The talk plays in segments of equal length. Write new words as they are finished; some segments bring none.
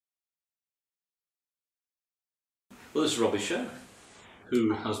Well, this is Robbi Sher,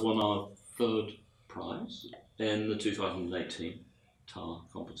 who has won our third prize in the 2018 TAR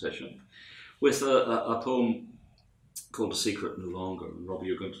competition with a poem called A Secret No Longer. And Robbi,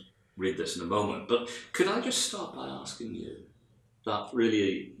 you're going to read this in a moment, but could I just start by asking you that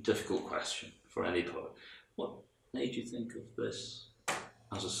really difficult question for any poet? What made you think of this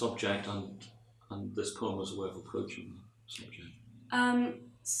as a subject and this poem as a way of approaching the subject?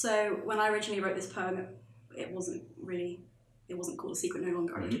 So when I originally wrote this poem, it wasn't called A Secret No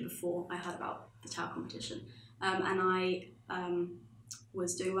Longer. I wrote it before I heard about the TAR competition. And I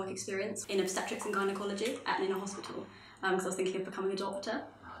was doing work experience in obstetrics and gynecology in a hospital because I was thinking of becoming a doctor,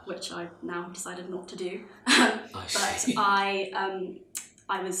 which I've now decided not to do. But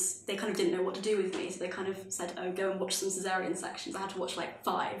they kind of didn't know what to do with me, so they kind of said, oh, go and watch some cesarean sections. I had to watch like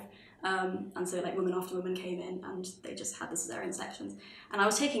 5. And so like woman after woman came in and they just had the cesarean sections. And I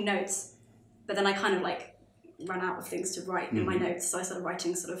was taking notes, but then I kind of like ran out of things to write in my notes. So I started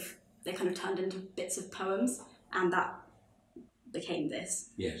writing they kind of turned into bits of poems, and that became this.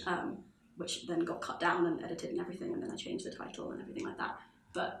 Yes. Which then got cut down and edited and everything, and then I changed the title and everything like that.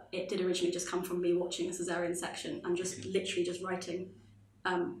 But it did originally just come from me watching a cesarean section and just literally just writing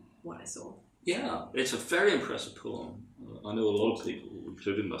what I saw. Yeah, it's a very impressive poem. I know a lot of people,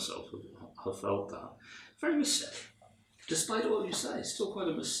 including myself, have felt that. Very despite all you say, it's still quite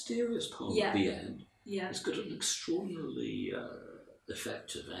a mysterious poem at the end. Yeah. It's got an extraordinarily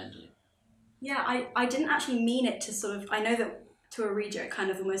effective ending. Yeah, I didn't actually mean it to sort of... I know that to a reader it kind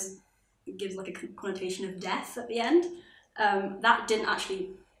of almost gives like a connotation of death at the end. That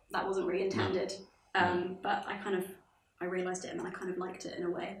wasn't really intended. No. But I realised it and then I kind of liked it in a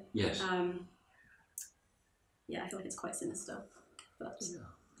way. Yes. Yeah, I feel like it's quite sinister. But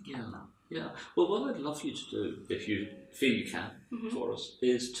yeah. Well, what I'd love you to do, if you feel you can, for us,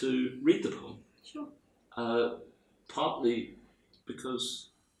 is to read the poem. Sure. Partly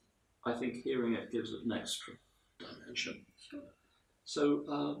because I think hearing it gives it an extra dimension. Sure.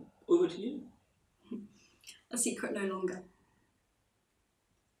 So, over to you. A secret no longer.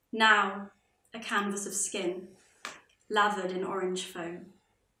 Now, a canvas of skin, lathered in orange foam.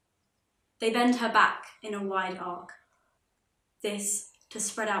 They bend her back in a wide arc. This to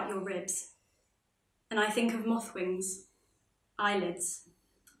spread out your ribs. And I think of moth wings, eyelids,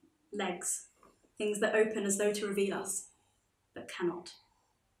 legs, things that open as though to reveal us, but cannot.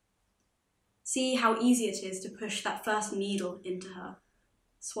 See how easy it is to push that first needle into her,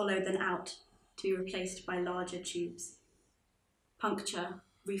 swallowed then out, to be replaced by larger tubes. Puncture,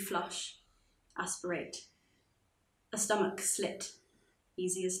 reflush, aspirate. A stomach slit,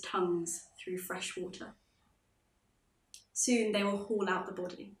 easy as tongues through fresh water. Soon they will haul out the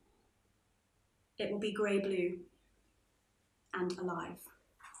body. It will be grey-blue and alive.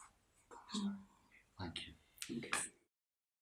 Thank you.